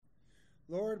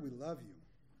Lord, we love you,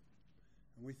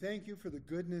 and we thank you for the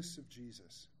goodness of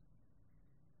Jesus.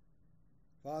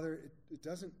 Father, it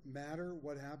doesn't matter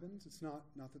what happens. It's not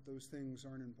that those things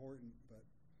aren't important, but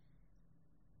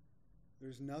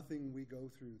there's nothing we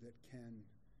go through that can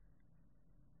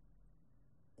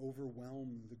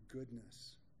overwhelm the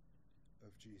goodness of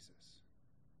Jesus.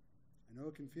 I know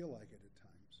it can feel like it at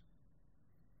times,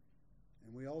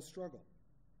 and we all struggle,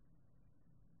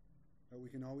 but we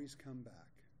can always come back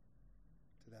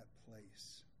to that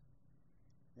place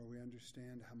where we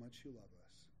understand how much you love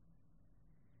us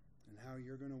and how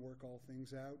you're going to work all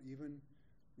things out even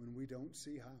when we don't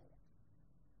see how.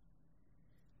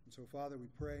 And so, Father, we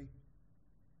pray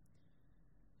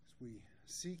as we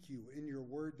seek you in your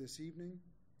word this evening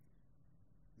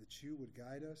that you would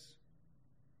guide us,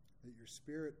 that your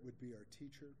Spirit would be our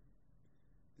teacher,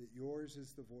 that yours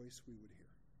is the voice we would hear.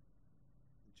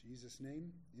 In Jesus'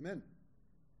 name, amen.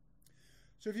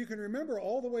 So if you can remember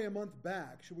all the way a month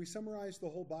back, should we summarize the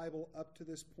whole Bible up to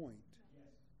this point?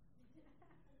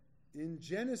 Yes. In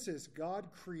Genesis, God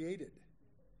created.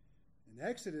 In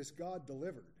Exodus, God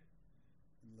delivered.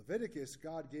 In Leviticus,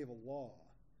 God gave a law.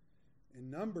 In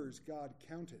Numbers, God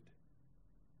counted.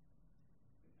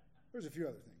 There's a few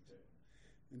other things.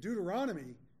 In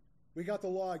Deuteronomy, we got the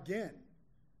law again.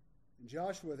 In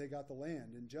Joshua, they got the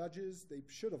land. In Judges, they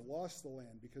should have lost the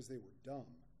land because they were dumb.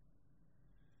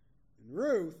 In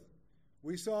Ruth,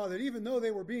 we saw that even though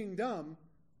they were being dumb,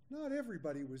 not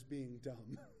everybody was being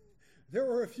dumb. There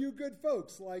were a few good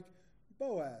folks like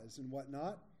Boaz and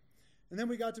whatnot. And then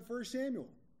we got to 1 Samuel.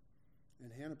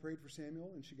 And Hannah prayed for Samuel,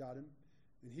 and she got him.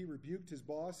 And he rebuked his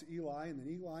boss, Eli, and then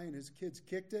Eli and his kids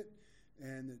kicked it.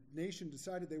 And the nation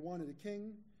decided they wanted a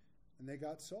king, and they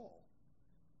got Saul.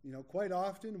 You know, quite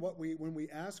often when we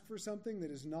ask for something that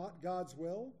is not God's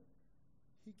will,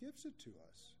 he gives it to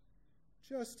us,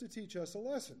 just to teach us a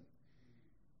lesson.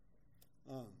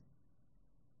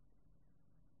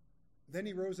 Then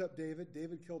he rose up David.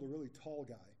 David killed a really tall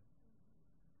guy.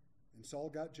 And Saul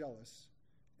got jealous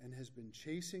and has been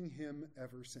chasing him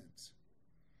ever since.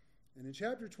 And in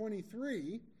chapter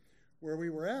 23, where we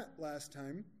were at last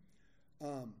time,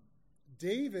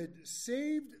 David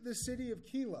saved the city of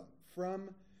Keilah from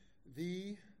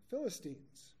the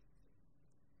Philistines.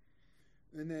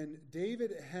 And then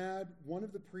David had one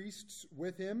of the priests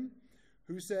with him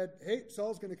who said, hey,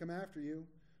 Saul's going to come after you.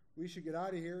 We should get out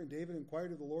of here. And David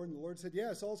inquired of the Lord, and the Lord said,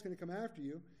 yeah, Saul's going to come after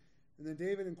you. And then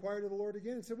David inquired of the Lord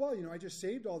again and said, well, I just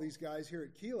saved all these guys here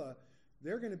at Keilah.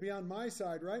 They're going to be on my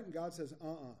side, right? And God says,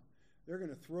 they're going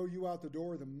to throw you out the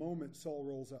door the moment Saul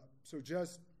rolls up. So I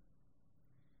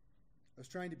was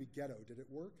trying to be ghetto. Did it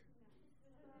work?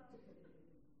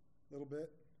 A little bit?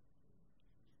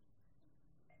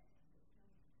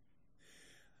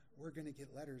 We're going to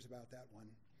get letters about that one.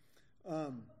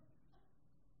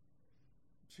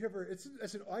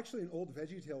 It's actually an old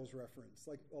VeggieTales reference.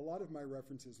 Like a lot of my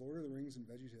references, Lord of the Rings and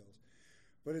VeggieTales.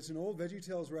 But it's an old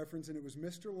VeggieTales reference, and it was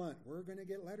Mr. Lunt. We're going to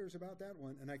get letters about that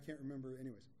one. And I can't remember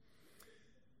anyways.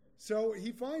 So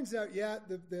he finds out,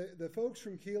 the folks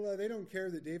from Keilah, they don't care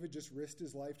that David just risked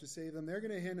his life to save them. They're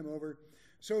going to hand him over.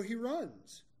 So he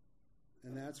runs.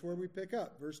 And that's where we pick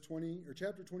up,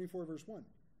 chapter 24, verse 1.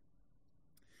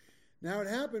 Now it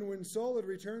happened when Saul had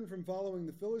returned from following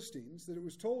the Philistines that it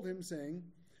was told him, saying,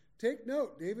 take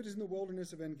note, David is in the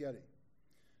wilderness of En-Gedi.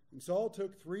 And Saul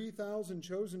took 3,000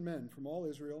 chosen men from all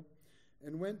Israel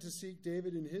and went to seek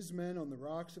David and his men on the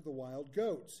rocks of the wild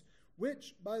goats,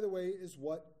 which, by the way, is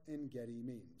what En-Gedi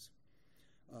means.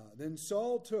 Then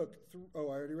Saul took, I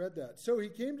already read that. So he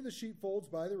came to the sheepfolds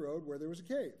by the road where there was a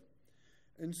cave.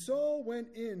 And Saul went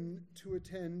in to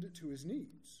attend to his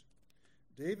needs.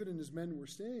 David and his men were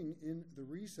staying in the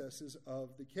recesses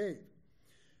of the cave.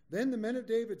 Then the men of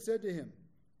David said to him,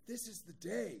 this is the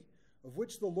day of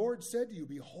which the Lord said to you,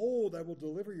 behold, I will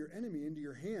deliver your enemy into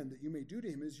your hand, that you may do to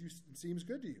him as seems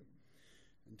good to you.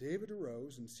 And David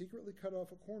arose and secretly cut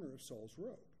off a corner of Saul's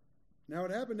robe. Now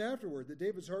it happened afterward that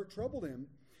David's heart troubled him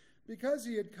because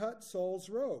he had cut Saul's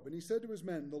robe. And he said to his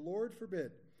men, the Lord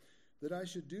forbid that I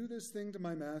should do this thing to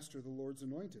my master, the Lord's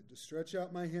anointed, to stretch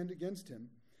out my hand against him,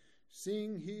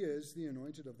 seeing he is the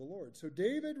anointed of the Lord. So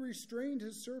David restrained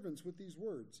his servants with these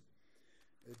words.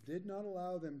 It did not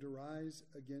allow them to rise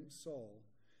against Saul.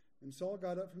 And Saul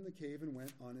got up from the cave and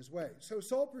went on his way. So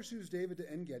Saul pursues David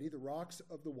to En-Gedi, the rocks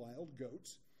of the wild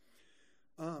goats.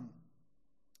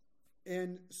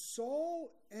 And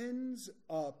Saul ends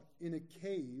up in a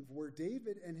cave where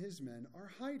David and his men are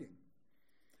hiding.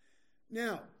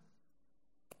 Now,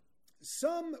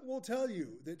 some will tell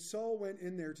you that Saul went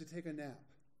in there to take a nap.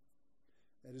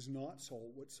 That is not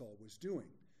what Saul was doing.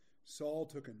 Saul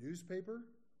took a newspaper,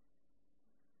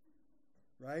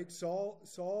 right?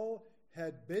 Saul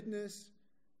had business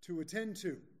to attend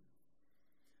to.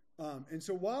 And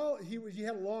so while he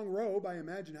had a long robe, I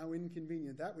imagine how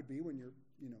inconvenient that would be when you're,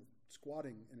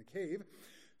 squatting in a cave.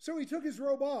 So he took his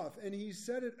robe off and he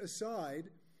set it aside.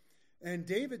 And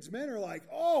David's men are like,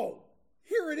 oh,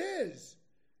 here it is.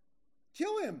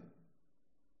 Kill him.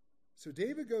 So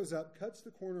David goes up, cuts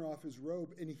the corner off his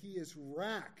robe, and he is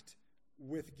racked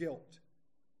with guilt.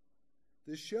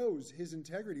 This shows his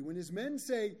integrity. When his men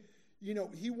say,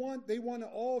 they want to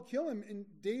all kill him, and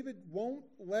David won't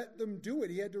let them do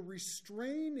it. He had to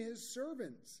restrain his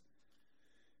servants,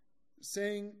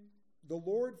 saying, the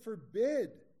Lord forbid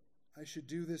I should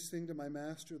do this thing to my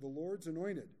master, the Lord's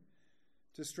anointed,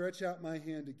 to stretch out my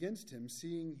hand against him,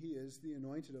 seeing he is the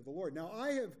anointed of the Lord. Now,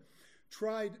 I have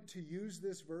tried to use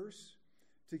this verse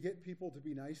to get people to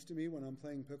be nice to me when I'm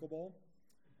playing pickleball.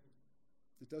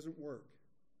 It doesn't work.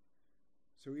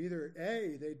 So either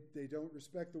A, they don't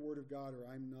respect the word of God,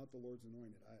 or I'm not the Lord's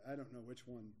anointed. I don't know which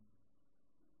one.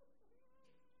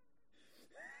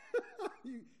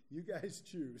 You guys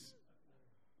choose.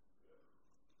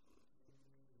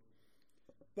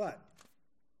 But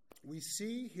we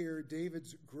see here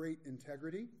David's great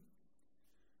integrity,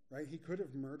 right? He could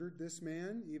have murdered this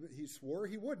man. He swore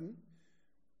he wouldn't,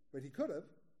 but he could have.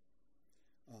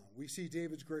 We see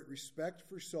David's great respect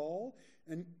for Saul,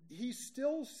 and he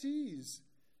still sees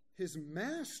his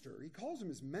master. He calls him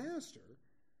his master,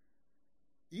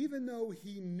 even though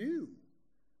he knew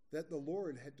that the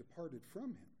Lord had departed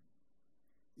from him.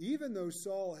 Even though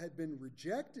Saul had been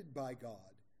rejected by God,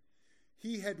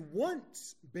 he had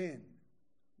once been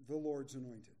the Lord's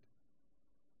anointed.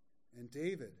 And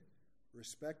David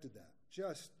respected that.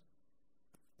 It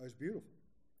was beautiful.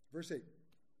 Verse 8.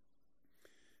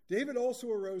 David also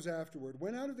arose afterward,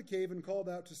 went out of the cave, and called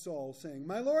out to Saul, saying,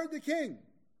 my lord the king.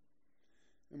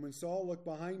 And when Saul looked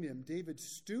behind him, David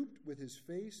stooped with his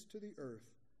face to the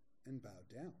earth and bowed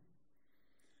down.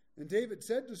 And David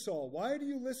said to Saul, why do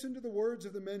you listen to the words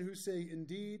of the men who say,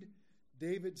 indeed,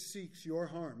 David seeks your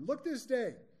harm? Look this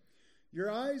day,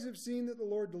 your eyes have seen that the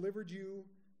Lord delivered you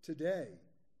today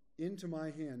into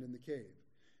my hand in the cave.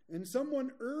 And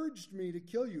someone urged me to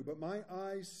kill you, but my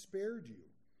eyes spared you.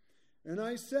 And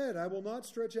I said, I will not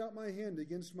stretch out my hand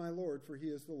against my Lord, for he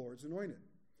is the Lord's anointed.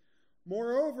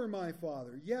 Moreover, my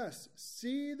father, yes,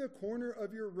 see the corner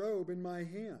of your robe in my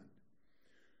hand.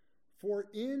 For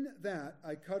in that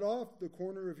I cut off the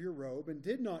corner of your robe and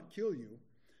did not kill you.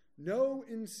 Know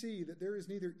and see that there is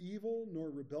neither evil nor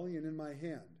rebellion in my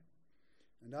hand.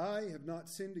 And I have not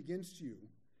sinned against you,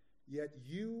 yet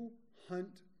you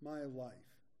hunt my life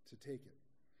to take it.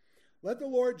 Let the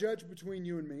Lord judge between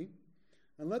you and me,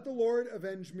 and let the Lord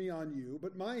avenge me on you,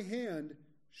 but my hand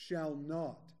shall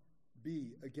not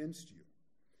be against you.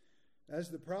 As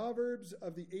the Proverbs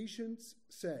of the ancients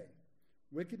say,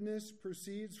 wickedness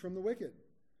proceeds from the wicked,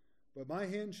 but my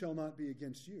hand shall not be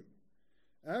against you.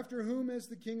 After whom has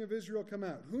the king of Israel come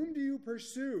out? Whom do you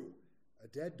pursue? A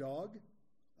dead dog?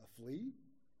 A flea?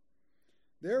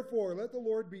 Therefore, let the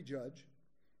Lord be judge,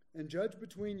 and judge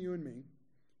between you and me,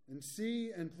 and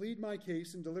see and plead my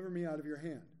case and deliver me out of your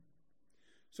hand.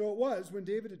 So it was, when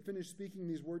David had finished speaking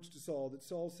these words to Saul, that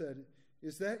Saul said,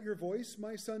 is that your voice,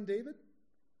 my son David?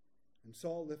 And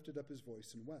Saul lifted up his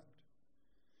voice and wept.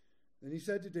 Then he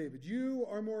said to David, you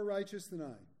are more righteous than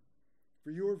I,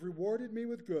 for you have rewarded me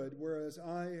with good, whereas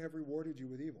I have rewarded you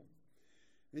with evil.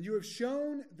 And you have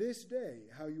shown this day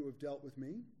how you have dealt with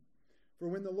me. For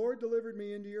when the Lord delivered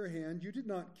me into your hand, you did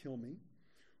not kill me.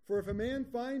 For if a man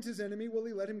finds his enemy, will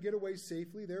he let him get away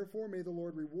safely? Therefore may the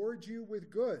Lord reward you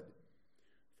with good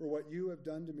for what you have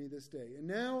done to me this day. And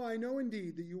now I know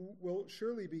indeed that you will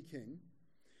surely be king,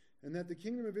 and that the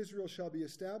kingdom of Israel shall be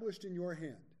established in your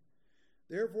hand.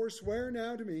 Therefore swear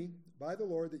now to me by the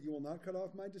Lord that you will not cut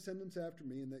off my descendants after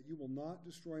me, and that you will not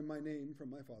destroy my name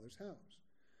from my father's house.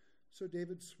 So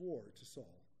David swore to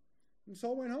Saul. And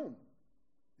Saul went home,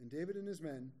 and David and his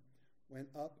men went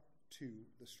up to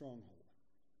the stronghold.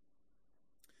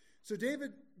 So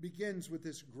David begins with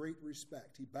this great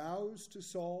respect. He bows to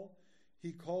Saul.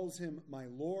 He calls him my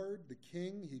Lord, the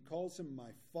king. He calls him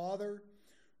my father,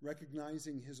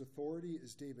 recognizing his authority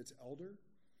as David's elder.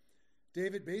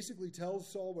 David basically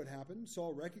tells Saul what happened.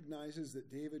 Saul recognizes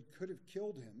that David could have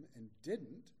killed him and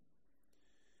didn't.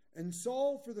 And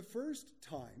Saul, for the first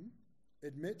time,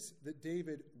 admits that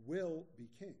David will be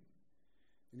king.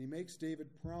 And he makes David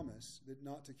promise that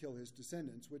not to kill his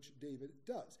descendants, which David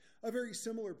does. A very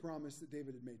similar promise that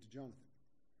David had made to Jonathan.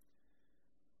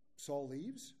 Saul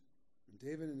leaves, and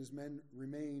David and his men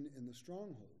remain in the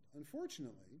stronghold.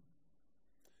 Unfortunately,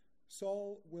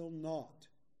 Saul will not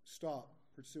stop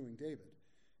pursuing David.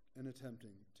 and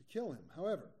attempting to kill him.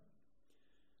 However,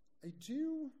 I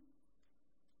do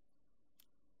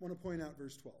want to point out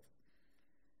verse 12.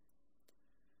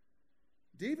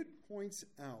 David points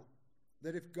out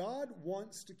that if God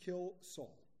wants to kill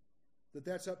Saul,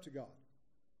 that's up to God.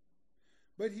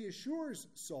 But he assures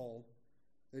Saul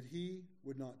that he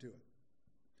would not do it.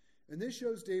 And this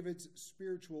shows David's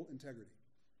spiritual integrity.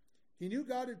 He knew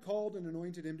God had called and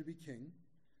anointed him to be king,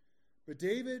 but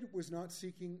David was not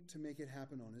seeking to make it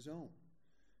happen on his own.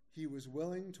 He was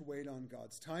willing to wait on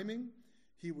God's timing.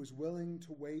 He was willing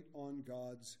to wait on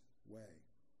God's way.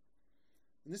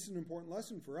 And this is an important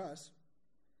lesson for us.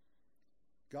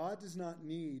 God does not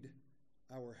need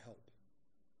our help.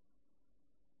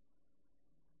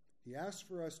 He asks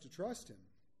for us to trust him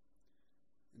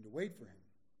and to wait for him,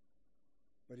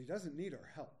 but he doesn't need our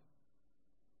help.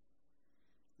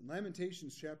 In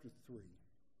Lamentations chapter 3,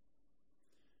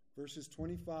 verses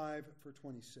 25 through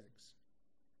 26,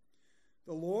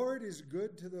 the Lord is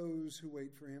good to those who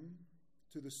wait for him,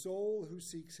 to the soul who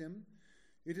seeks him.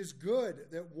 It is good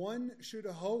that one should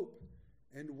hope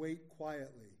and wait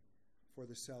quietly for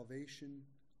the salvation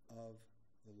of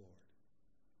the Lord.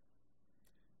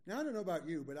 Now, I don't know about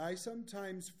you, but I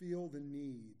sometimes feel the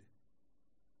need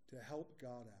to help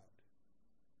God out.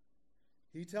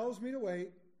 He tells me to wait,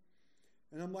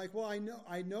 and I'm like, well,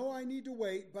 I know I need to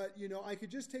wait, but, I could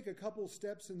just take a couple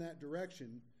steps in that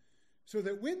direction so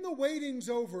that when the waiting's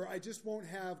over, I just won't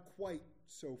have quite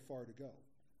so far to go.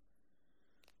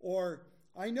 Or,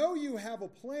 I know you have a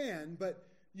plan, but,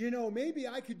 maybe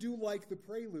I could do like the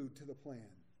prelude to the plan.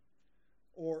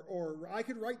 Or I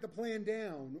could write the plan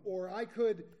down, or I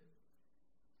could...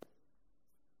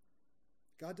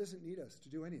 God doesn't need us to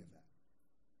do any of that.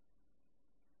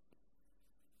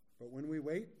 But when we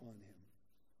wait on him,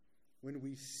 when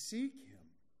we seek him,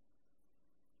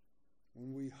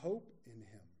 when we hope in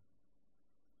him,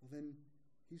 well, then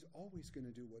he's always going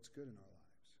to do what's good in our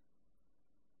lives.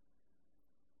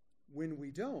 When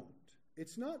we don't,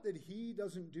 it's not that he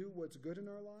doesn't do what's good in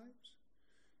our lives.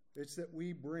 It's that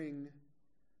we bring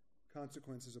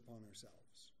consequences upon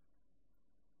ourselves,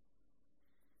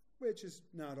 which is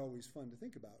not always fun to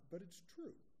think about, but it's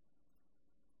true.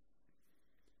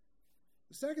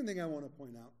 The second thing I want to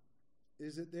point out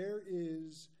is that there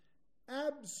is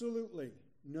absolutely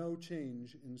no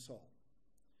change in Saul.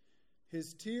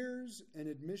 His tears and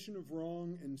admission of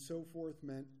wrong and so forth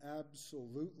meant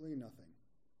absolutely nothing,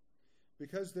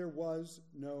 because there was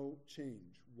no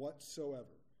change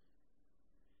whatsoever.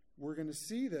 We're going to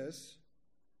see this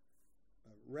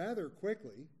rather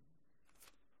quickly,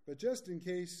 but just in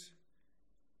case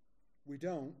we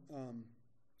don't,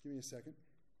 give me a second.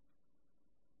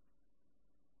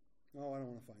 Oh, I don't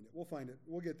want to find it. We'll find it.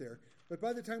 We'll get there. But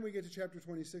by the time we get to chapter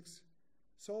 26,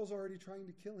 Saul's already trying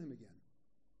to kill him again.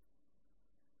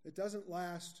 It doesn't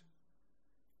last,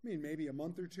 maybe a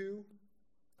month or two.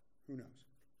 Who knows?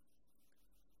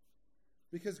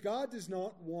 Because God does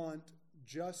not want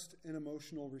just an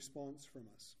emotional response from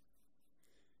us.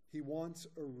 He wants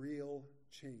a real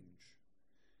change.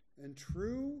 And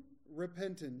true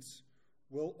repentance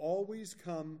will always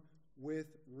come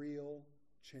with real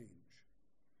change.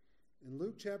 In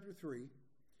Luke chapter 3,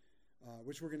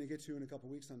 which we're going to get to in a couple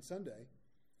weeks on Sunday,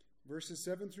 verses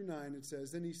 7 through 9, it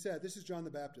says, Then he said, this is John the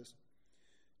Baptist,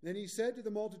 Then he said to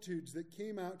the multitudes that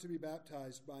came out to be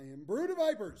baptized by him, Brood of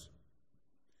vipers,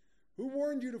 who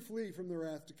warned you to flee from the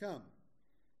wrath to come?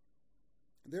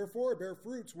 Therefore bear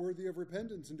fruits worthy of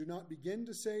repentance, and do not begin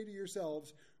to say to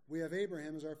yourselves, We have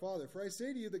Abraham as our father. For I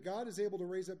say to you that God is able to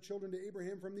raise up children to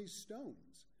Abraham from these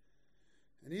stones.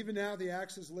 And even now the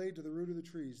axe is laid to the root of the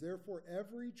trees. Therefore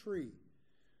every tree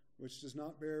which does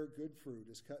not bear good fruit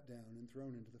is cut down and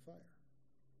thrown into the fire.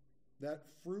 That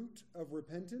fruit of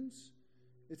repentance,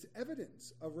 it's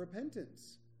evidence of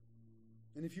repentance.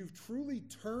 And if you've truly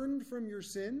turned from your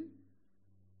sin,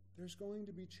 there's going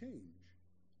to be change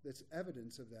that's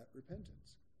evidence of that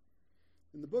repentance.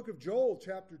 In the book of Joel,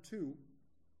 chapter 2,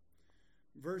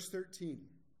 verse 13,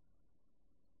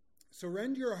 So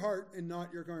rend your heart and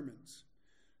not your garments.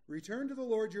 Return to the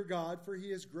Lord your God, for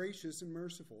he is gracious and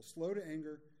merciful, slow to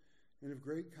anger, and of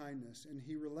great kindness, and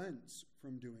he relents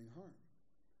from doing harm.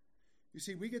 You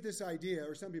see, we get this idea,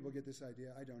 or some people get this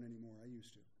idea. I don't anymore. I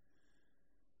used to.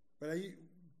 But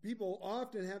people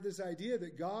often have this idea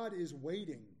that God is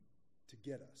waiting to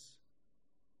get us.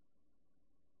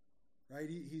 Right?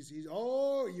 He's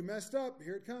oh, you messed up.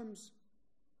 Here it comes.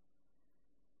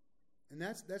 And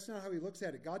that's not how he looks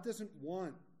at it. God doesn't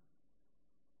want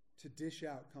to dish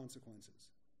out consequences.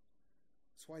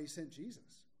 That's why he sent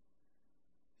Jesus.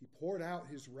 He poured out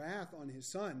his wrath on his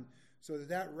son so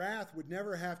that wrath would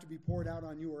never have to be poured out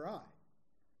on you or I.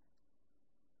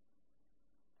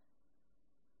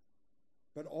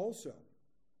 But also,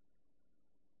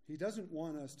 he doesn't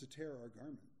want us to tear our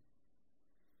garment.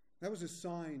 That was a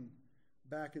sign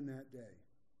back in that day,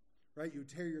 right? You'd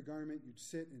tear your garment, you'd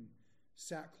sit in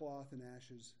sackcloth and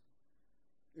ashes.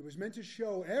 It was meant to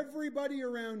show everybody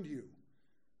around you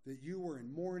that you were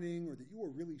in mourning or that you were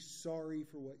really sorry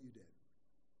for what you did.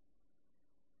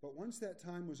 But once that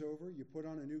time was over, you put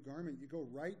on a new garment, you go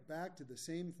right back to the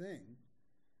same thing.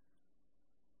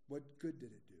 What good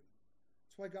did it do?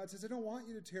 That's why God says, I don't want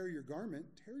you to tear your garment,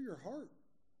 tear your heart.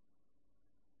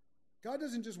 God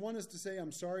doesn't just want us to say,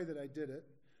 I'm sorry that I did it,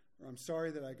 or I'm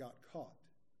sorry that I got caught.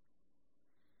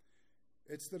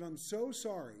 It's that I'm so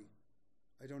sorry,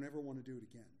 I don't ever want to do it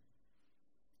again.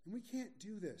 And we can't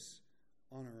do this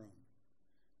on our own.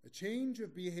 A change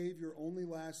of behavior only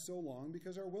lasts so long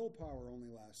because our willpower only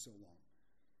lasts so long.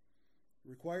 It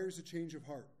requires a change of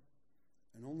heart,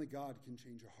 and only God can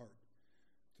change a heart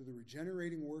through the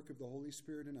regenerating work of the Holy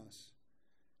Spirit in us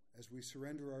as we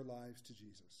surrender our lives to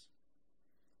Jesus.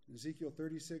 In Ezekiel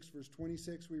 36, verse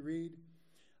 26, we read,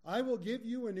 I will give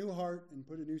you a new heart and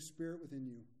put a new spirit within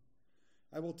you.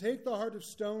 I will take the heart of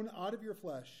stone out of your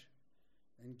flesh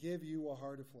and give you a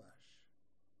heart of flesh.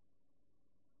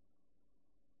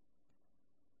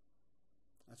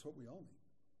 That's what we all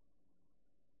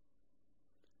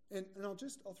need. And I'll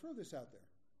throw this out there.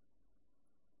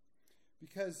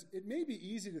 Because it may be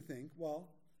easy to think, well,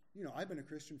 I've been a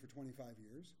Christian for 25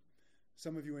 years.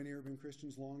 Some of you in here have been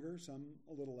Christians longer, some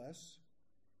a little less.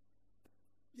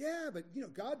 Yeah, but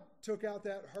God took out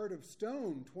that heart of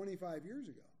stone 25 years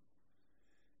ago.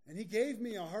 And he gave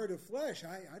me a heart of flesh.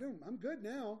 I'm good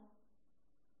now.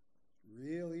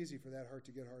 Real easy for that heart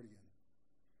to get hard again.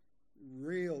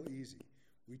 Real easy.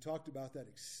 We talked about that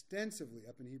extensively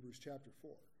up in Hebrews chapter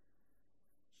 4.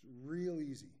 It's real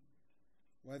easy.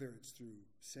 Whether it's through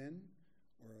sin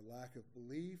or a lack of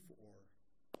belief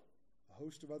or a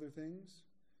host of other things,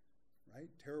 right?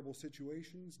 Terrible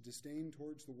situations, disdain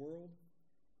towards the world,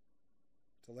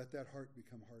 to let that heart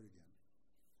become hard again.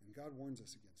 And God warns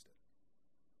us against it.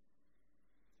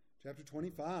 Chapter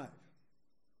 25.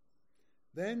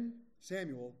 Then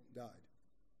Samuel died.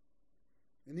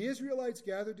 And the Israelites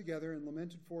gathered together and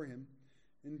lamented for him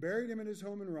and buried him in his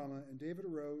home in Ramah. And David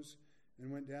arose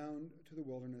and went down to the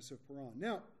wilderness of Paran.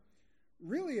 Now,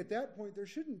 really at that point, there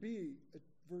shouldn't be a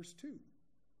verse 2.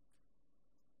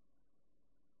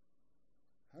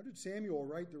 How did Samuel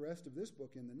write the rest of this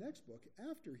book in the next book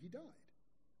after he died?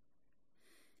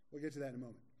 We'll get to that in a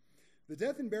moment. The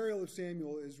death and burial of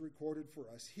Samuel is recorded for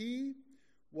us. He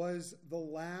was the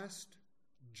last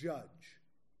judge.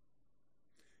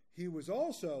 He was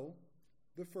also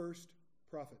the first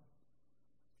prophet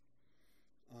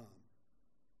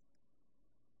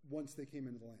once they came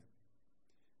into the land.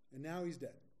 And now he's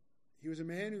dead. He was a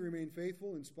man who remained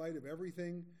faithful in spite of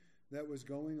everything that was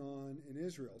going on in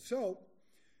Israel. So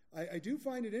I do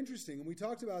find it interesting, and we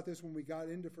talked about this when we got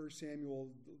into 1 Samuel,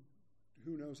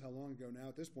 who knows how long ago now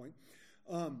at this point,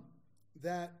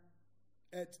 that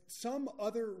some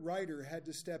other writer had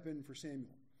to step in for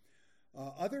Samuel.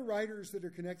 Other writers that are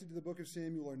connected to the book of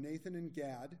Samuel are Nathan and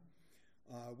Gad.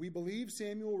 We believe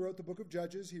Samuel wrote the book of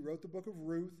Judges. He wrote the book of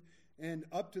Ruth. And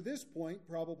up to this point,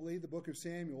 probably the book of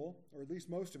Samuel, or at least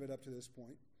most of it up to this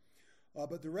point.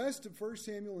 But the rest of 1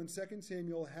 Samuel and 2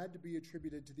 Samuel had to be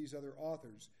attributed to these other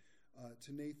authors,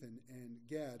 to Nathan and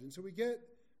Gad. And so we get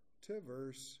to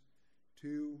verse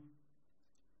 2.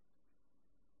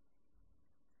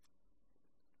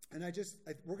 And I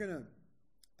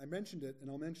mentioned it, and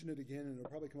I'll mention it again, and it'll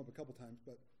probably come up a couple times,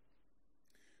 but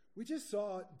we just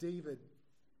saw David,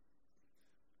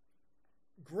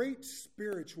 great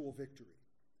spiritual victory,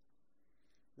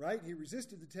 right? He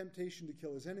resisted the temptation to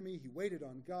kill his enemy. He waited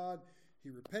on God. He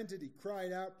repented. He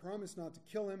cried out, promised not to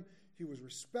kill him. He was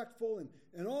respectful,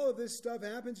 and all of this stuff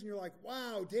happens, and you're like,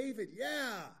 wow, David,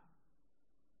 yeah.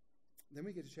 Then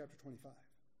we get to chapter 25.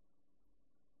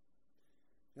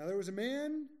 Now there was a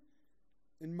man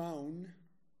in Maon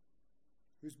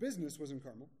whose business was in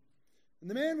Carmel. And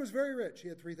the man was very rich. He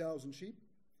had 3,000 sheep,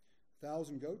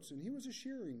 1,000 goats, and he was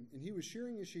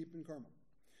shearing his sheep in Carmel.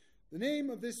 The name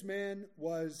of this man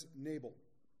was Nabal.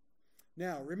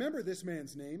 Now, remember this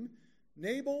man's name.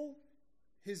 Nabal,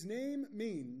 his name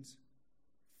means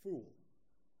fool.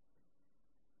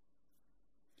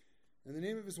 And the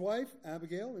name of his wife,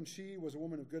 Abigail, and she was a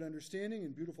woman of good understanding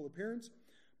and beautiful appearance.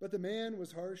 But the man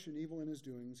was harsh and evil in his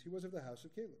doings. He was of the house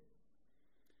of Caleb.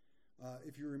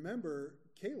 If you remember,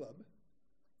 Caleb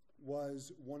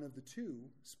was one of the 2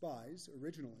 spies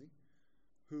originally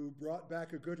who brought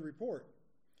back a good report.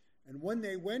 And when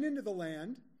they went into the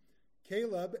land,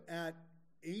 Caleb, at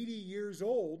 80 years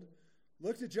old,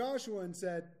 looked at Joshua and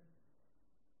said,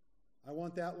 I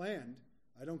want that land.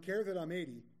 I don't care that I'm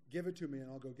 80. Give it to me and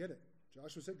I'll go get it.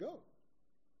 Joshua said, go.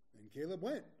 And Caleb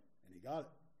went and he got it.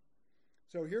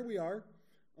 So here we are.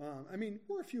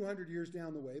 We're a few hundred years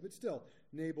down the way, but still,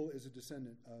 Nabal is a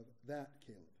descendant of that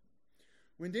Caleb.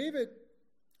 When David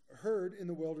heard in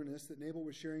the wilderness that Nabal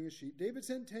was shearing his sheep, David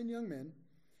sent 10 young men.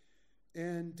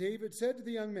 And David said to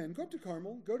the young men, go up to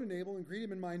Carmel, go to Nabal, and greet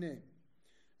him in my name.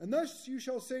 And thus you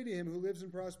shall say to him who lives in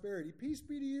prosperity, peace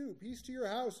be to you, peace to your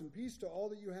house, and peace to all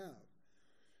that you have.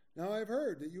 Now I have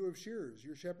heard that you have shearers.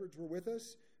 Your shepherds were with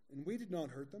us, and we did not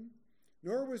hurt them.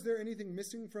 Nor was there anything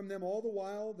missing from them all the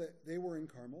while that they were in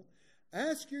Carmel.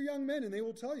 Ask your young men, and they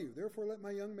will tell you. Therefore let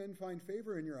my young men find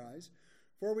favor in your eyes.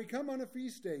 For we come on a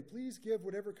feast day. Please give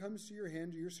whatever comes to your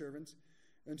hand to your servants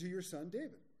and to your son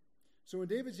David. So when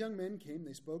David's young men came,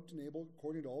 they spoke to Nabal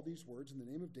according to all these words in the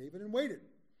name of David and waited.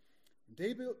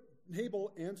 And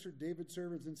Nabal answered David's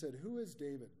servants and said, who is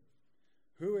David?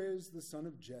 Who is the son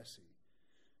of Jesse?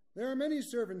 There are many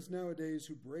servants nowadays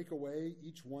who break away,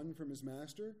 each one from his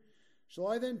master. Shall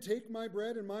I then take my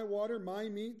bread and my water, my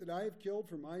meat that I have killed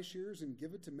for my shears, and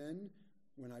give it to men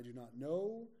when I do not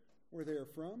know where they are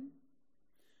from?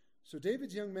 So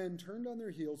David's young men turned on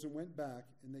their heels and went back,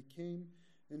 and they came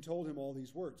and told him all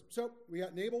these words. So we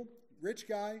got Nabal, rich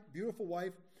guy, beautiful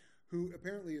wife, who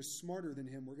apparently is smarter than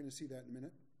him. We're going to see that in a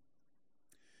minute.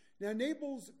 Now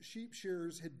Nabal's sheep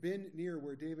shearers had been near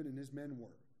where David and his men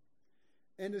were.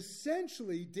 And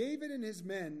essentially, David and his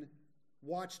men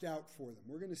watched out for them.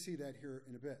 We're going to see that here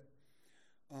in a bit.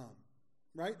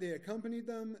 Right? They accompanied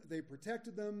them. They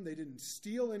protected them. They didn't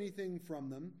steal anything from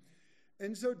them.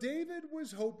 And so David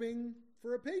was hoping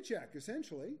for a paycheck,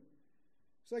 essentially.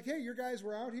 It's like, hey, your guys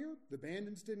were out here. The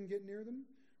bandits didn't get near them.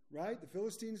 Right? The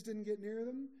Philistines didn't get near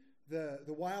them.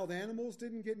 The wild animals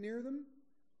didn't get near them.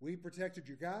 We protected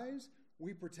your guys.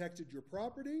 We protected your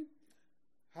property.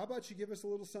 How about you give us a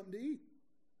little something to eat?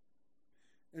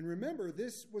 And remember,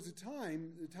 this was the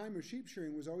time of sheep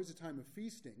shearing was always a time of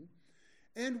feasting,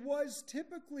 and was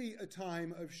typically a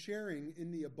time of sharing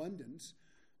in the abundance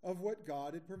of what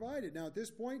God had provided. Now, at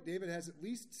this point, David has at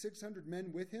least 600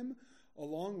 men with him,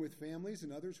 along with families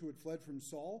and others who had fled from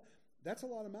Saul. That's a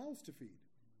lot of mouths to feed.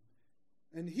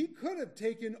 And he could have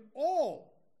taken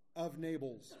all of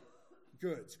Nabal's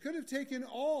goods, could have taken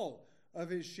all of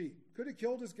his sheep, could have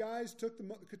killed his guys, took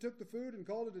the food and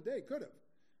called it a day, could have.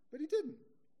 But he didn't.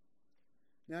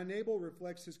 Now, Nabal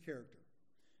reflects his character.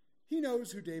 He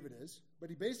knows who David is, but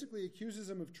he basically accuses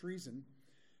him of treason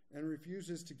and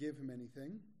refuses to give him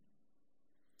anything.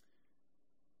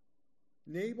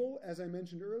 Nabal, as I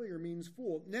mentioned earlier, means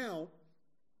fool. Now,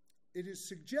 it is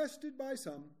suggested by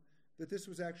some that this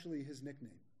was actually his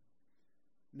nickname,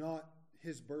 not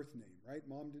his birth name, right?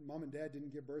 Mom and dad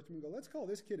didn't give birth to him and go, let's call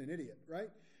this kid an idiot, right?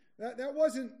 That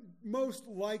wasn't most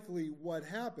likely what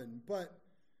happened, but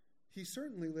he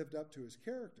certainly lived up to his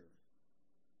character.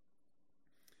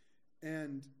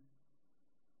 And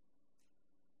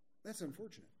that's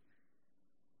unfortunate.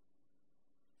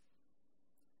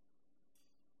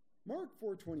 Mark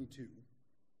 4:22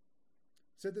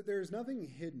 said that there is nothing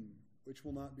hidden which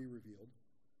will not be revealed,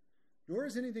 nor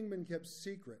has anything been kept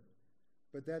secret,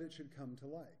 but that it should come to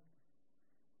light.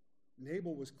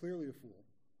 Nabal was clearly a fool,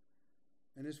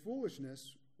 and his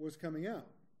foolishness was coming out.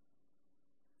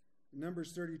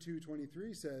 Numbers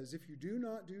 32:23 says, if you do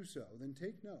not do so, then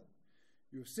take note.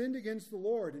 You have sinned against the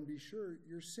Lord, and be sure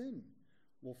your sin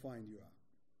will find you out.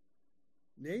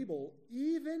 Nabal,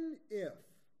 even if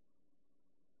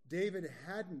David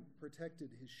hadn't protected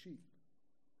his sheep,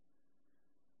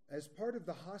 as part of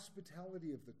the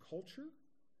hospitality of the culture,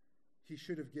 he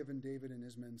should have given David and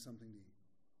his men something to eat.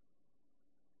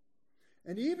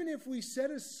 And even if we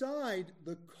set aside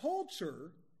the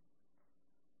culture,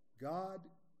 God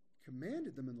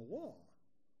commanded them in the law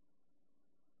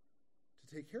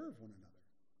to take care of one another.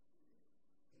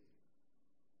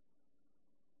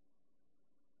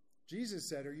 Jesus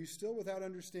said, are you still without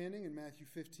understanding in Matthew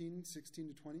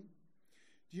 15:16-20?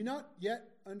 Do you not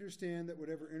yet understand that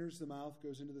whatever enters the mouth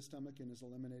goes into the stomach and is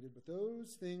eliminated? But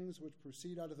those things which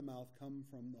proceed out of the mouth come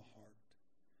from the heart.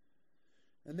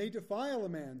 And they defile a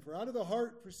man, for out of the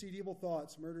heart proceed evil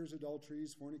thoughts, murders,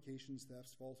 adulteries, fornications,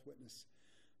 thefts, false witness,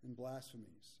 and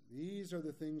blasphemies. These are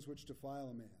the things which defile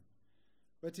a man.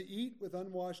 But to eat with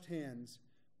unwashed hands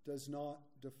does not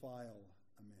defile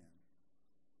a man.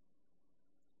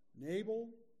 Nabal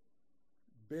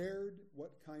bared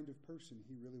what kind of person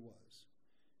he really was.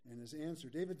 And his answer,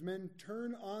 David's men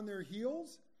turn on their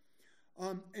heels.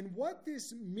 And what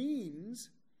this means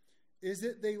is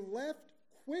that they left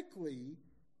quickly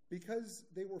because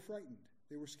they were frightened.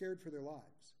 They were scared for their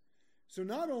lives. So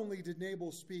not only did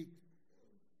Nabal speak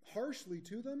harshly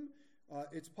to them,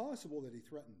 it's possible that he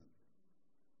threatened them.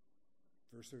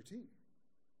 Verse 13.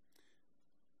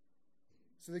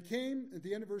 So they came, at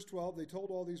the end of verse 12, they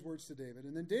told all these words to David.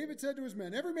 And then David said to his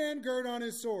men, every man gird on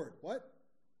his sword. What?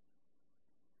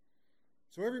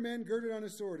 So every man girded on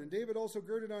his sword, and David also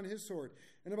girded on his sword.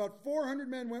 And about 400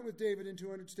 men went with David, and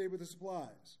 200 stayed with the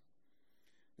supplies.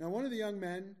 Now one of the young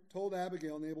men told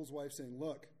Abigail, Nabal's wife, saying,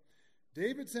 look,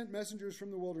 David sent messengers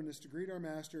from the wilderness to greet our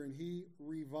master, and he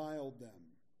reviled them.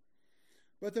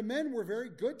 But the men were very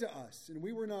good to us, and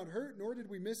we were not hurt, nor did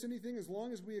we miss anything as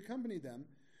long as we accompanied them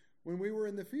when we were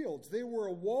in the fields. They were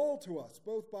a wall to us,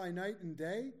 both by night and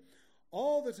day,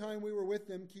 all the time we were with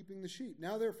them keeping the sheep.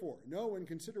 Now therefore, know and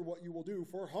consider what you will do,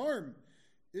 for harm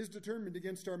is determined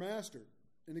against our master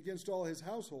and against all his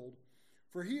household,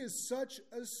 for he is such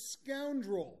a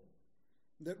scoundrel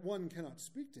that one cannot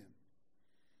speak to him.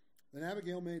 Then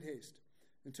Abigail made haste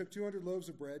and took 200 loaves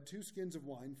of bread, 2 skins of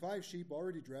wine, 5 sheep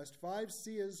already dressed, 5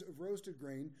 seahs of roasted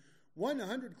grain,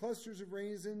 100 clusters of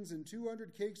raisins, and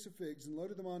 200 cakes of figs, and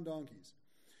loaded them on donkeys.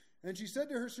 And she said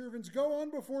to her servants, go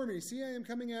on before me, see, I am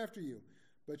coming after you.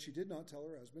 But she did not tell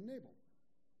her husband Nabal.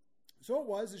 So it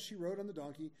was, as she rode on the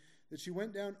donkey, that she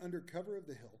went down under cover of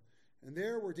the hill. And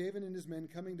there were David and his men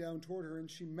coming down toward her, and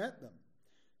she met them.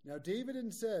 Now David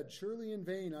had said, surely in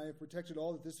vain I have protected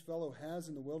all that this fellow has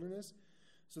in the wilderness,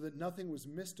 so that nothing was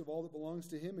missed of all that belongs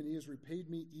to him, and he has repaid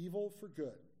me evil for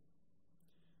good.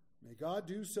 May God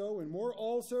do so, and more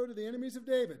also to the enemies of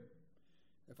David,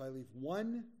 if I leave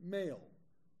one male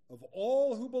of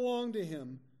all who belong to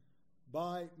him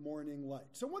by morning light.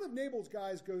 So one of Nabal's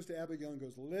guys goes to Abigail and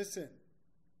goes, listen,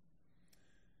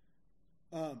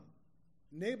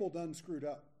 Nabal done screwed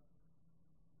up.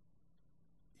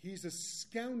 He's a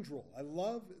scoundrel. I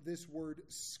love this word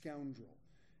scoundrel.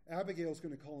 Abigail's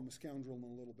going to call him a scoundrel in a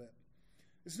little bit.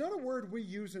 It's not a word we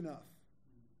use enough.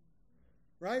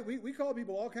 Right? We call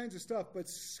people all kinds of stuff, but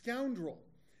scoundrel,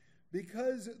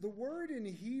 because the word in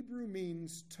Hebrew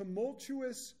means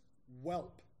tumultuous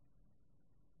whelp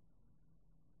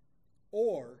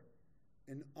or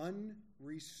an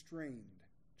unrestrained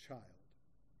child.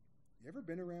 You ever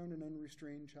been around an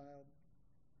unrestrained child?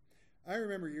 I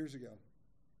remember years ago,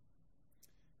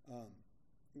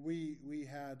 we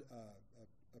had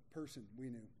a person we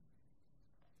knew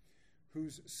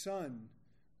whose son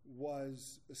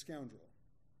was a scoundrel.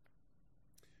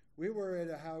 We were at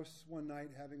a house one night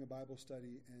having a Bible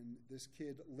study, and this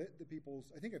kid lit the people's,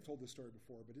 I think I've told this story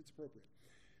before, but it's appropriate,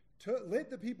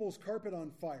 lit the people's carpet on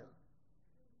fire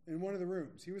in one of the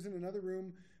rooms. He was in another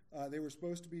room. They were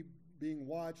supposed to be being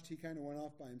watched. He kind of went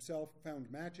off by himself,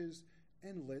 found matches,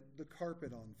 and lit the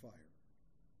carpet on fire.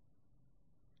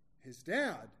 His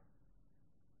dad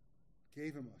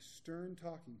gave him a stern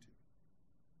talking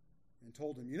to and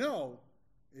told him,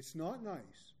 it's not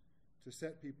nice to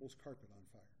set people's carpet on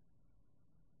fire.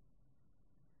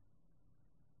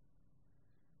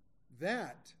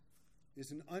 That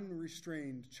is an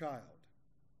unrestrained child.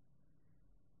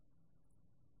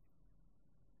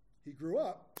 He grew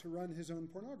up to run his own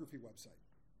pornography website.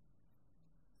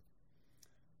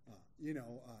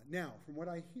 Now, from what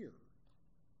I hear,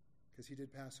 because he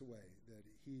did pass away, that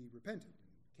he repented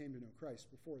and came to know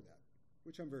Christ before that,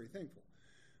 which I'm very thankful.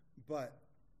 But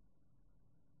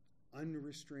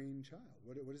unrestrained child.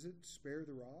 What is it? Spare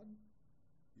the rod,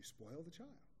 you spoil the child.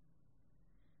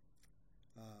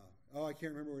 I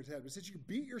can't remember what it had, but it says you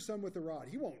beat your son with a rod.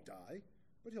 He won't die,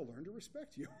 but he'll learn to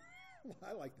respect you.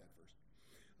 I like that verse.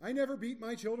 I never beat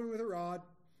my children with a rod,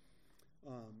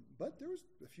 but there was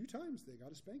a few times they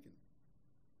got a spanking.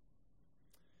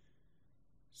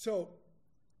 So,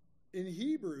 in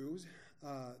Hebrews,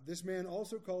 this man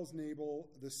also calls Nabal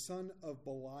the son of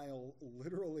Belial,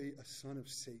 literally a son of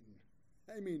Satan.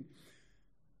 I mean,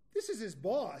 this is his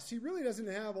boss. He really doesn't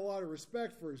have a lot of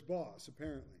respect for his boss,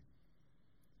 apparently.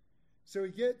 So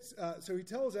he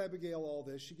tells Abigail all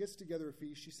this. She gets together a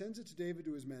feast. She sends it to David,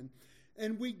 to his men.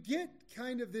 And we get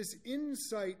kind of this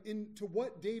insight into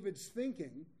what David's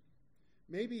thinking.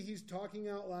 Maybe he's talking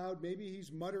out loud. Maybe he's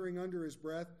muttering under his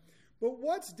breath. But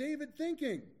what's David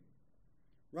thinking?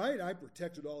 Right? I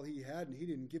protected all he had, and he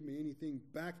didn't give me anything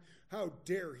back. How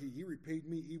dare he? He repaid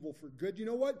me evil for good. You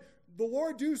know what? The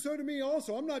Lord do so to me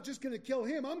also. I'm not just going to kill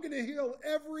him. I'm going to kill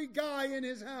every guy in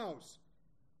his house.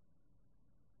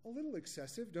 A little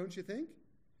excessive, don't you think?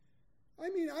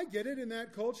 I mean, I get it in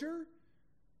that culture.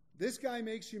 This guy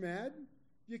makes you mad.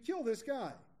 You kill this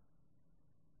guy.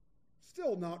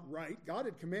 Still not right. God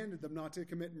had commanded them not to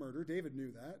commit murder. David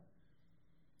knew that.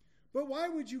 But why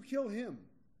would you kill him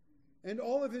and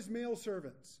all of his male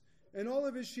servants and all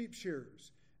of his sheep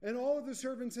shearers and all of the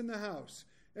servants in the house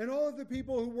and all of the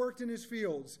people who worked in his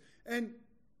fields. And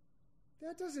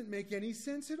that doesn't make any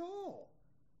sense at all.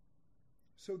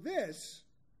 So this,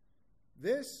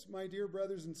 my dear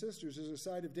brothers and sisters, is a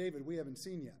side of David we haven't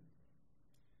seen yet.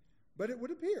 But it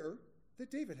would appear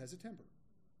that David has a temper.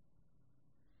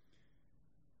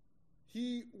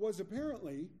 He was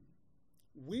apparently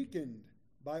weakened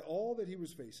by all that he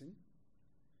was facing,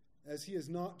 as he has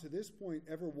not to this point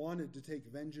ever wanted to take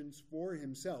vengeance for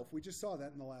himself. We just saw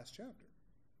that in the last chapter.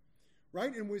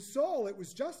 Right? And with Saul, it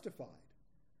was justified.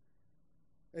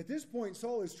 At this point,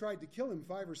 Saul has tried to kill him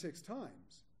 5 or 6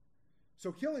 times.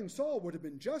 So killing Saul would have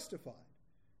been justified.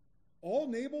 All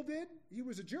Nabal did, he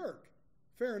was a jerk.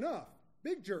 Fair enough.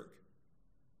 Big jerk.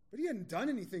 But he hadn't done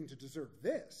anything to deserve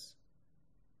this.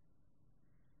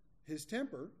 His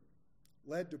temper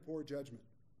led to poor judgment.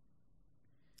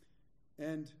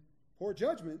 And poor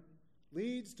judgment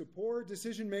leads to poor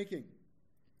decision making.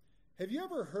 Have you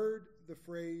ever heard the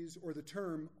phrase or the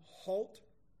term halt?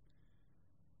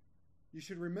 You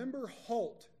should remember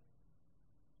halt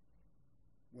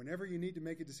whenever you need to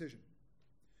make a decision.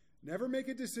 Never make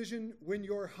a decision when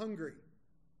you're hungry.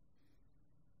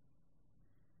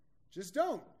 Just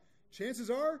don't. Chances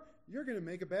are you're going to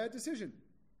make a bad decision.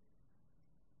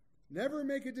 Never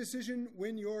make a decision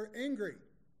when you're angry.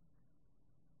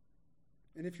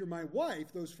 And if you're my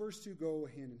wife, those first two go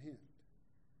hand in hand.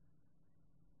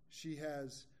 She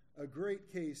has a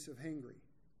great case of hangry.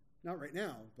 Not right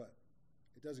now, but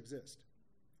it does exist.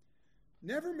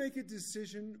 Never make a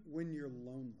decision when you're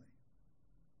lonely.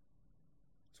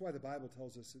 That's why the Bible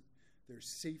tells us that there's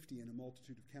safety in a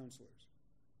multitude of counselors.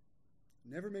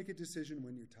 Never make a decision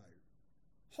when you're tired.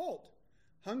 Halt.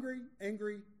 Hungry,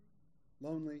 angry,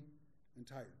 lonely, and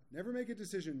tired. Never make a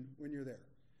decision when you're there.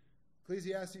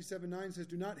 Ecclesiastes 7:9 says,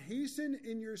 "Do not hasten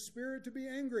in your spirit to be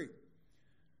angry,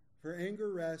 for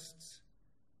anger rests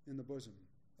in the bosom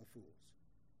of fools."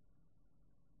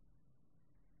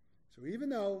 So even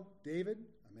though David,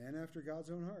 a man after God's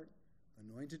own heart,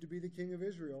 anointed to be the king of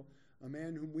Israel, a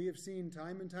man whom we have seen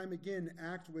time and time again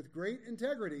act with great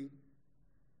integrity,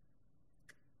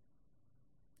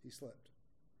 he slipped.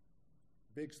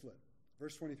 Big slip.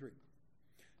 Verse 23.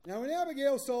 Now when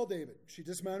Abigail saw David, she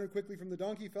dismounted quickly from the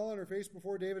donkey, fell on her face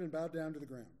before David, and bowed down to the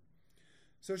ground.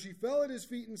 So she fell at his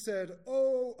feet and said,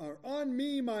 on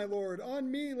me, my Lord, on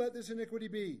me let this iniquity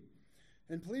be.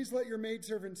 And please let your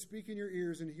maidservant speak in your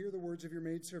ears and hear the words of your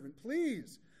maidservant.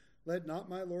 Please let not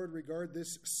my Lord regard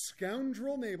this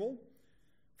scoundrel Nabal,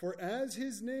 for as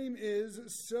his name is,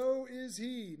 so is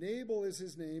he. Nabal is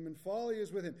his name, and folly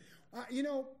is with him.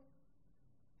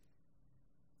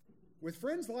 With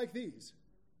friends like these,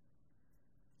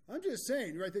 I'm just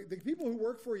saying, right, the people who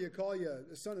work for you call you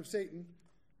a son of Satan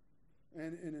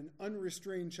and an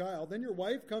unrestrained child. Then your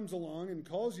wife comes along and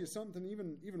calls you something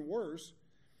even worse.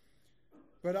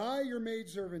 But I, your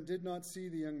maidservant, did not see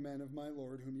the young men of my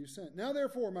Lord whom you sent. Now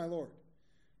therefore, my Lord,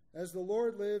 as the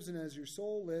Lord lives and as your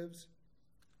soul lives,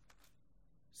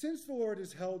 since the Lord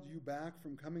has held you back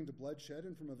from coming to bloodshed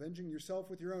and from avenging yourself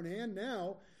with your own hand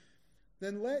now,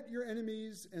 then let your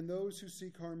enemies and those who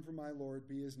seek harm for my Lord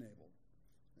be as Nabal.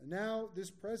 And now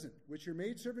this present, which your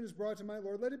maidservant has brought to my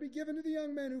Lord, let it be given to the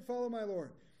young men who follow my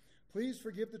Lord. Please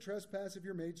forgive the trespass of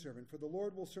your maidservant, for the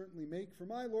Lord will certainly make for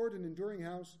my Lord an enduring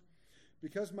house,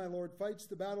 because my Lord fights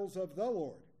the battles of the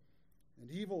Lord,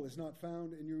 and evil is not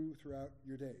found in you throughout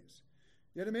your days.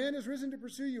 Yet a man has risen to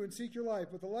pursue you and seek your life,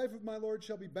 but the life of my Lord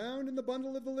shall be bound in the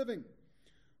bundle of the living.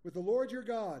 With the Lord your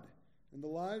God, and the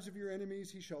lives of your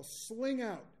enemies he shall sling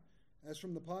out, as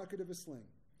from the pocket of a sling.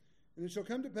 And it shall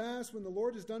come to pass, when the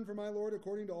Lord has done for my Lord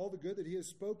according to all the good that he has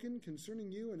spoken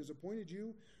concerning you and has appointed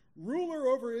you ruler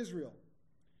over Israel,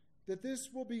 that this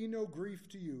will be no grief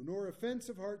to you, nor offense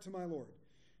of heart to my Lord,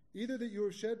 either that you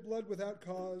have shed blood without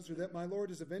cause, or that my Lord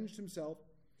has avenged himself.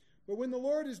 But when the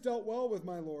Lord has dealt well with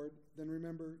my Lord, then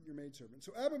remember your maidservant.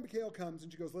 So Abigail comes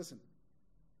and she goes, listen,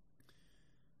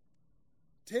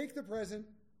 take the present,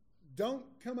 don't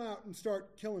come out and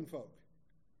start killing folk.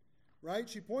 Right?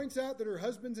 She points out that her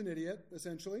husband's an idiot,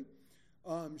 essentially.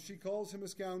 She calls him a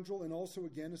scoundrel and also,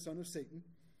 again, a son of Satan.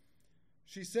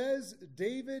 She says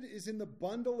David is in the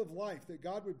bundle of life, that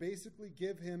God would basically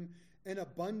give him an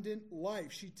abundant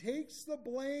life. She takes the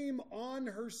blame on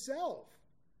herself.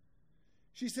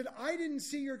 She said, I didn't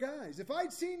see your guys. If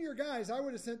I'd seen your guys, I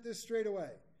would have sent this straight away.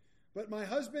 But my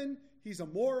husband, he's a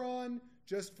moron.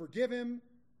 Just forgive him.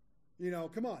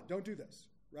 Come on, don't do this,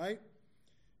 right?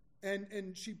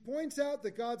 And she points out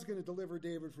that God's going to deliver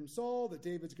David from Saul, that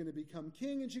David's going to become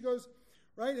king. And she goes,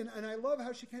 right, and I love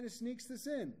how she kind of sneaks this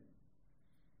in.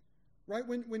 Right,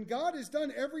 when God has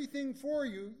done everything for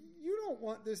you, you don't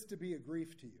want this to be a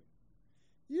grief to you.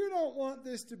 You don't want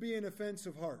this to be an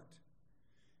offensive heart.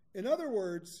 In other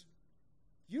words,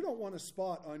 you don't want a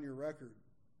spot on your record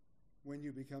when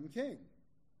you become king.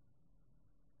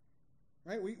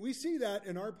 Right? We see that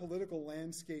in our political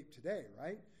landscape today,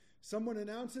 right? Someone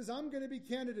announces, I'm going to be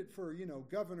candidate for,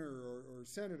 governor or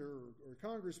senator or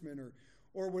congressman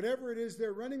or whatever it is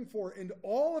they're running for. And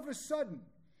all of a sudden,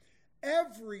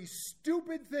 every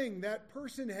stupid thing that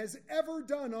person has ever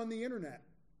done on the internet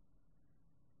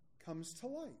comes to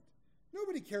light.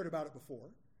 Nobody cared about it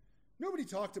before. Nobody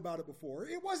talked about it before.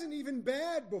 It wasn't even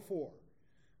bad before.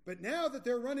 But now that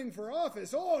they're running for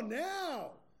office,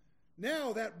 now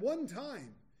that one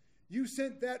time you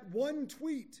sent that one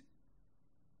tweet.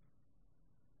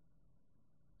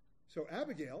 So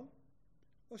Abigail,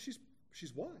 well,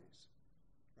 she's wise,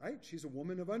 right? She's a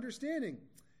woman of understanding.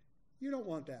 You don't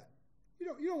want that.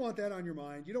 You don't want that on your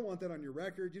mind. You don't want that on your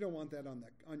record. You don't want that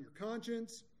on your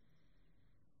conscience.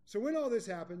 So when all this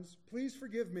happens, please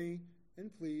forgive me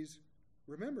and please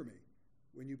remember me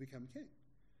when you become king.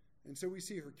 And so we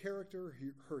see her character,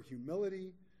 her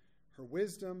humility, her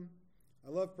wisdom. I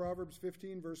love Proverbs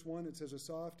 15, verse 1. It says, a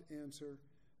soft answer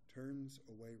turns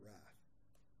away wrath,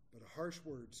 but a harsh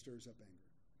word stirs up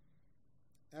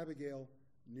anger. Abigail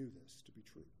knew this to be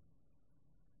true.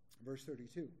 Verse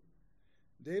 32.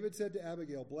 David said to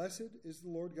Abigail, blessed is the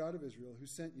Lord God of Israel who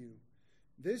sent you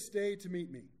this day to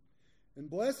meet me. And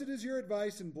blessed is your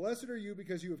advice, and blessed are you,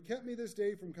 because you have kept me this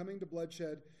day from coming to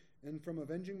bloodshed and from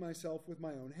avenging myself with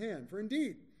my own hand. For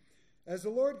indeed, as the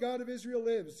Lord God of Israel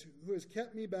lives, who has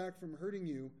kept me back from hurting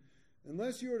you,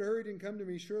 unless you had hurried and come to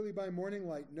me, surely by morning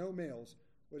light no males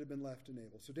would have been left to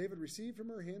Nabal. So David received from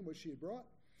her hand what she had brought,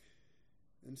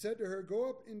 and said to her, go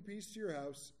up in peace to your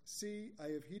house. See,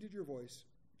 I have heeded your voice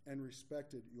and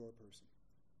respected your person.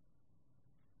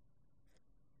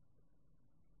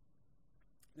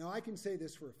 Now, I can say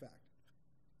this for a fact,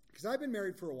 because I've been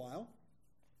married for a while,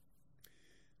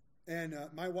 and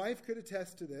my wife could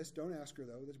attest to this. Don't ask her,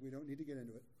 though, that we don't need to get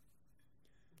into it.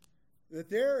 That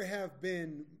there have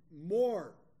been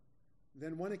more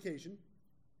than one occasion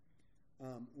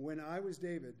when I was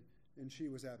David and she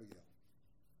was Abigail.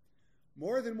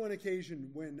 More than one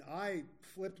occasion when I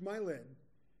flipped my lid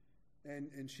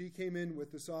and she came in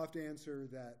with the soft answer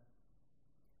that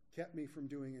kept me from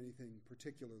doing anything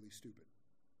particularly stupid.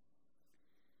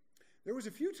 There was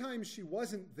a few times she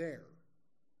wasn't there.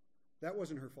 That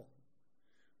wasn't her fault.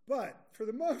 But for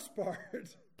the most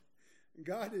part,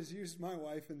 God has used my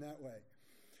wife in that way.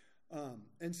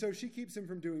 And so she keeps him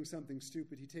from doing something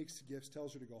stupid. He takes the gifts,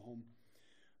 tells her to go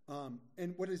home.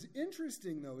 And what is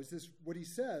interesting, though, is this: what he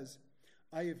says,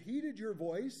 I have heeded your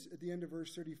voice, at the end of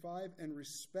verse 35, and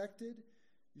respected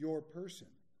your person.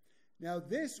 Now,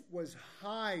 this was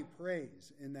high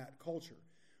praise in that culture.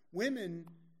 Women,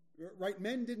 right,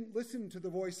 men didn't listen to the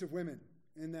voice of women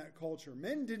in that culture.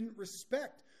 Men didn't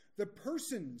respect the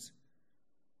persons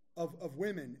of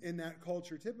women in that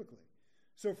culture typically.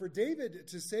 So for David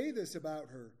to say this about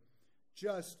her,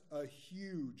 just a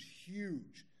huge,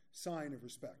 huge sign of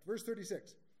respect. Verse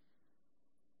 36.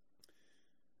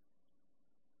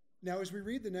 Now, as we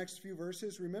read the next few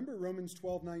verses, remember Romans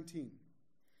 12:19,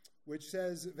 which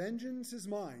says, vengeance is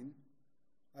mine,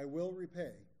 I will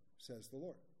repay, says the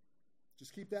Lord.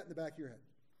 Just keep that in the back of your head.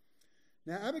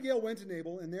 Now Abigail went to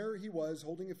Nabal, and there he was,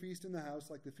 holding a feast in the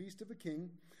house, like the feast of a king.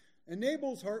 And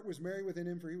Nabal's heart was merry within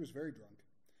him, for he was very drunk.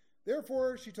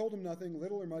 Therefore she told him nothing,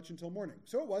 little or much, until morning.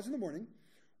 So it was in the morning,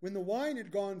 when the wine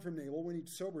had gone from Nabal, when he'd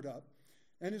sobered up,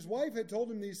 and his wife had told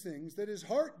him these things, that his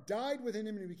heart died within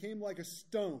him, and he became like a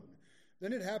stone.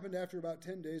 Then it happened after about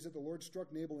 10 days that the Lord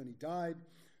struck Nabal, and he died.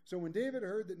 So when David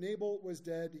heard that Nabal was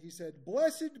dead, he said,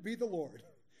 blessed be the Lord,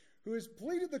 who has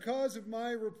pleaded the cause of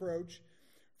my reproach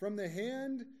from the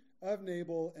hand of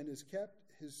Nabal, and has kept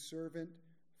his servant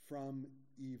from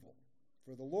evil.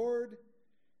 For the Lord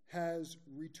has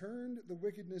returned the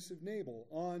wickedness of Nabal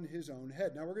on his own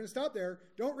head. Now we're going to stop there.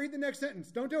 Don't read the next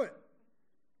sentence. Don't do it.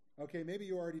 Okay, maybe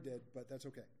you already did, but that's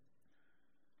okay.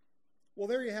 Well,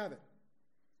 there you have it.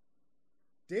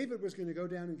 David was going to go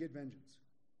down and get vengeance.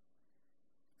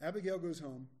 Abigail goes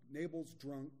home. Nabal's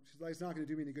drunk. She's like, it's not going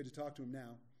to do me any good to talk to him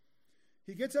now.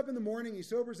 He gets up in the morning. He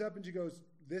sobers up, and she goes,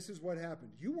 this is what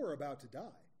happened. You were about to die.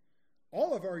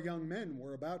 All of our young men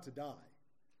were about to die.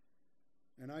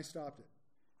 And I stopped it.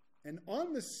 And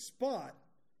on the spot,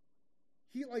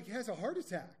 he has a heart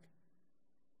attack.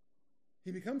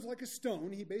 He becomes like a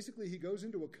stone. He goes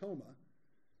into a coma.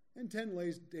 And 10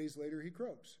 days later, he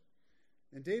croaks.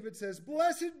 And David says,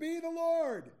 blessed be the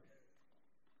Lord.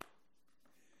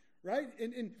 Right?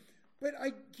 But I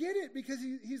get it, because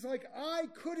he's like, I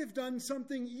could have done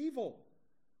something evil.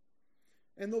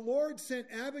 And the Lord sent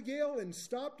Abigail and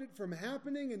stopped it from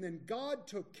happening, and then God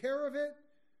took care of it.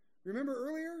 Remember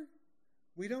earlier?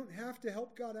 We don't have to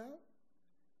help God out.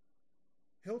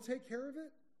 He'll take care of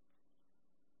it.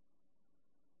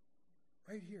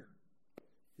 Right here.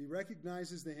 He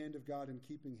recognizes the hand of God in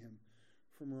keeping him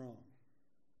from wrong.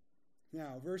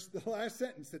 Now, the last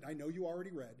sentence that I know you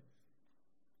already read.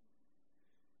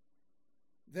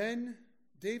 Then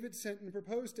David sent and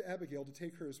proposed to Abigail to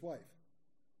take her as wife.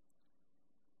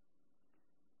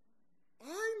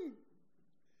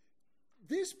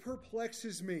 This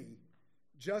perplexes me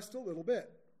just a little bit.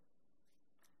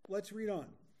 Let's read on.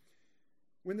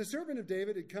 When the servant of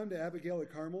David had come to Abigail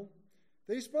at Carmel,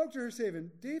 they spoke to her,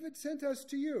 saying, David sent us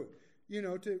to you,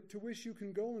 to wish you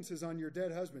condolences on your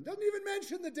dead husband. Doesn't even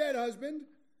mention the dead husband.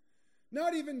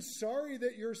 Not even sorry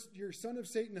that your son of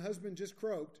Satan husband just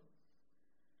croaked.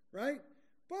 Right?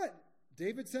 But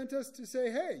David sent us to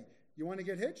say, hey, you want to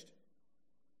get hitched?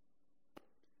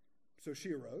 So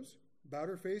she arose, bowed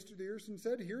her face to the earth, and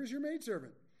said, here is your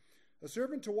maidservant, a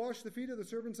servant to wash the feet of the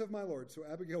servants of my Lord. So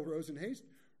Abigail rose in haste,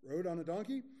 rode on a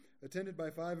donkey, attended by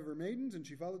 5 of her maidens, and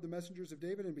she followed the messengers of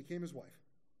David and became his wife.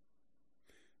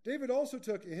 David also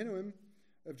took Ahinoam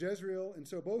of Jezreel, and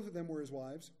so both of them were his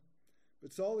wives.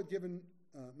 But Saul had given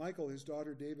Michal, his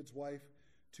daughter, David's wife,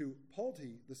 to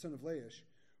Palti, the son of Laish,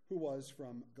 who was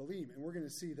from Galim. And we're going to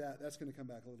see that. That's going to come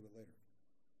back a little bit later.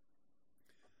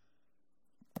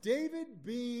 David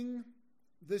being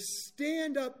the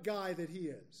stand-up guy that he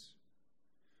is.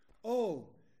 Oh,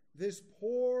 this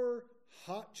poor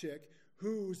hot chick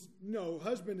whose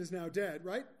husband is now dead,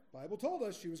 right? Bible told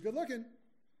us she was good looking.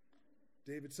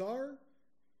 David saw her.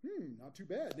 Not too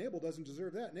bad. Nabal doesn't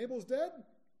deserve that. Nabal's dead?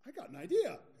 I got an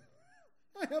idea.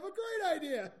 I have a great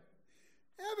idea.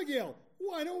 Abigail,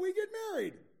 why don't we get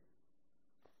married?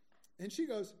 And she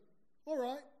goes, all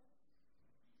right.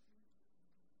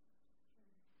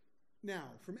 Now,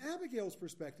 from Abigail's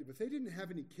perspective, if they didn't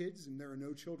have any kids and there are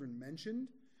no children mentioned,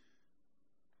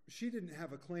 she didn't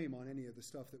have a claim on any of the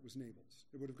stuff that was Nabal's.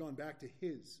 It would have gone back to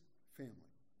his family.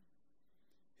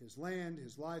 His land,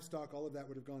 his livestock, all of that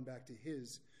would have gone back to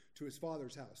his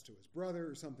father's house, to his brother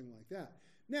or something like that.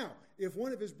 Now, if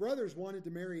one of his brothers wanted to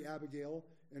marry Abigail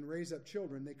and raise up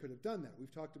children, they could have done that.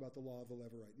 We've talked about the law of the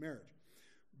Levirate marriage.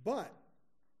 But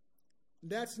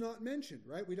that's not mentioned,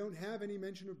 right? We don't have any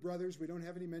mention of brothers. We don't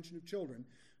have any mention of children.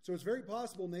 So it's very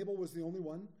possible Nabal was the only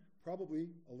one, probably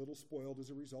a little spoiled as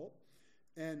a result.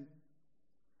 And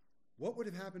what would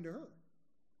have happened to her?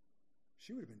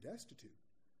 She would have been destitute.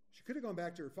 She could have gone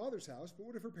back to her father's house, but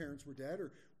what if her parents were dead?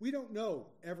 Or we don't know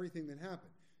everything that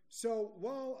happened. So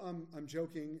while I'm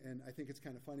joking, and I think it's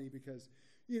kind of funny because,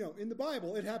 in the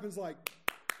Bible, it happens like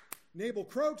Nabal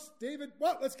croaks, David,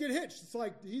 let's get hitched. It's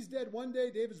like he's dead one day,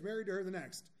 David's married to her the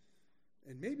next.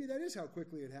 And maybe that is how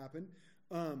quickly it happened.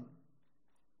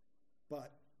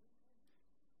 But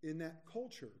in that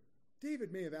culture,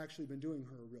 David may have actually been doing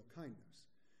her a real kindness.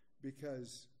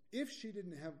 Because if she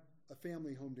didn't have a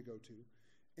family home to go to,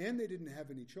 and they didn't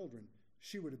have any children,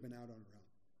 she would have been out on her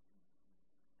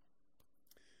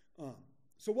own.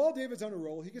 So while David's on a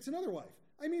roll, he gets another wife.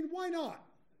 I mean, why not?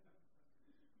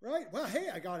 Right? Well, hey,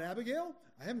 I got Abigail.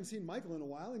 I haven't seen Michal in a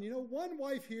while. And one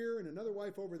wife here and another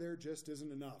wife over there just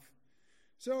isn't enough.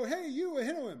 So, hey, you,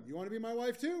 Ahinoam, you want to be my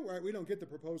wife too? Right? We don't get the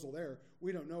proposal there.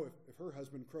 We don't know if her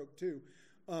husband croaked too.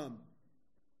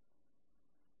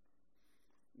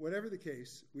 Whatever the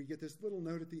case, we get this little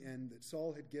note at the end that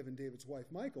Saul had given David's wife,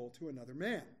 Michal, to another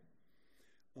man.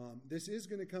 This is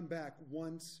going to come back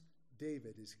once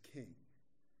David is king.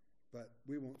 But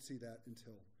we won't see that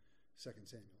until 2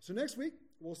 Samuel. So next week,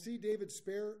 we'll see David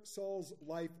spare Saul's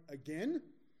life again.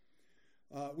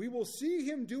 We will see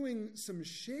him doing some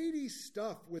shady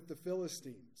stuff with the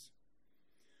Philistines.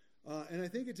 And I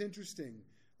think it's interesting,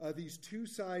 these two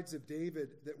sides of David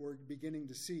that we're beginning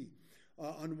to see.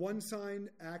 On one side,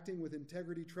 acting with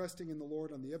integrity, trusting in the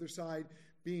Lord. On the other side,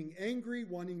 being angry,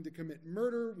 wanting to commit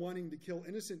murder, wanting to kill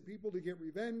innocent people to get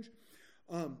revenge.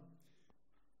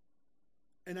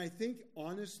 And I think,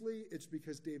 honestly, it's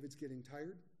because David's getting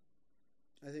tired.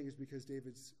 I think it's because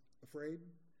David's afraid.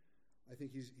 I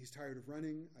think he's tired of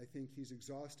running. I think he's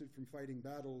exhausted from fighting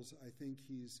battles. I think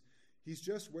he's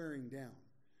just wearing down.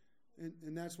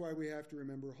 And that's why we have to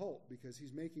remember halt, because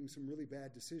he's making some really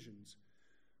bad decisions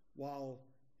while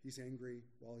he's angry,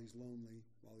 while he's lonely,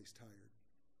 while he's tired.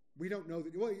 We don't know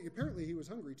that. Well, apparently he was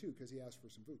hungry too, because he asked for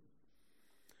some food.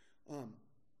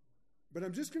 But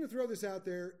I'm just going to throw this out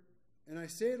there, and I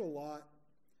say it a lot,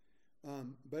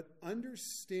 but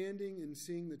understanding and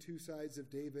seeing the two sides of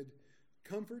David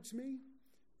comforts me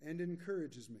and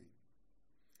encourages me.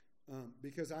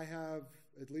 because I have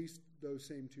at least those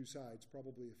same two sides,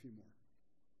 probably a few more.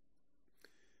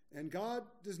 And God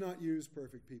does not use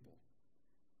perfect people.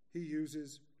 He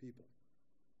uses people.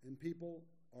 And people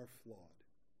are flawed.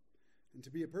 And to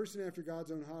be a person after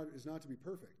God's own heart is not to be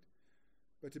perfect,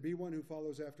 but to be one who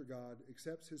follows after God,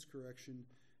 accepts his correction,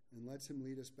 and lets him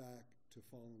lead us back to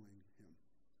following him.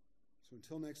 So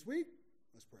until next week,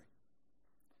 let's pray.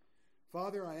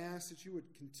 Father, I ask that you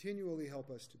would continually help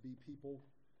us to be people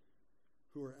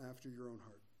who are after your own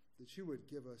heart, that you would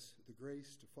give us the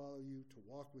grace to follow you, to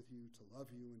walk with you, to love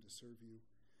you, and to serve you.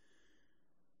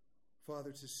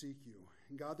 Father, to seek you.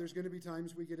 And God, there's going to be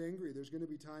times we get angry. There's going to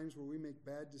be times where we make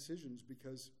bad decisions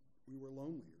because we were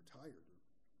lonely or tired, or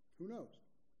who knows.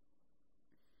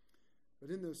 But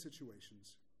in those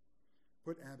situations,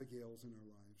 put Abigails in our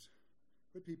lives.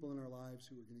 Put people in our lives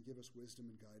who are going to give us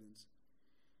wisdom and guidance,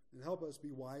 and help us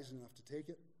be wise enough to take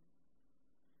it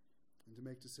and to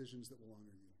make decisions that will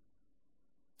honor you.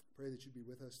 Pray that you'd be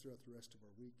with us throughout the rest of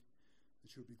our week,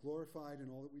 that you would be glorified in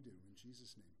all that we do. In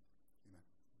Jesus' name.